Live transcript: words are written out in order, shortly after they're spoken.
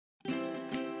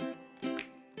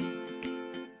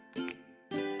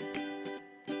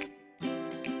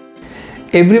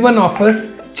Everyone of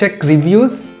us check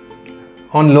reviews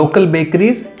on local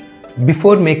bakeries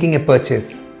before making a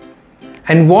purchase.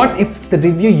 And what if the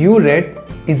review you read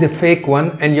is a fake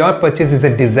one and your purchase is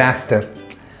a disaster?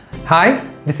 Hi,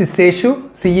 this is Seshu,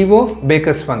 CEO,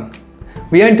 Bakers Fun.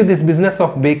 We are into this business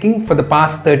of baking for the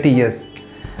past 30 years.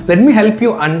 Let me help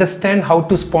you understand how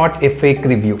to spot a fake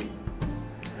review.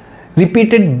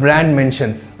 Repeated brand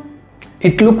mentions.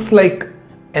 It looks like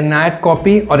an ad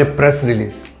copy or a press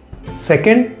release.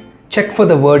 Second, check for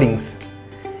the wordings.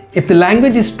 If the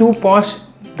language is too posh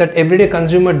that everyday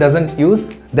consumer doesn't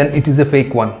use, then it is a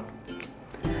fake one.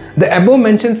 The above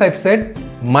mentions I've said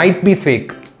might be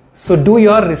fake, so do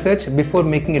your research before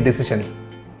making a decision.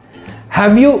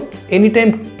 Have you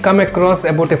anytime come across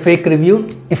about a fake review?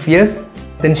 If yes,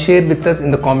 then share with us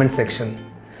in the comment section.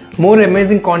 More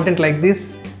amazing content like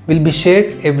this will be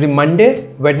shared every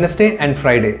Monday, Wednesday and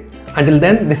Friday. Until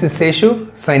then, this is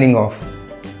Seshu signing off.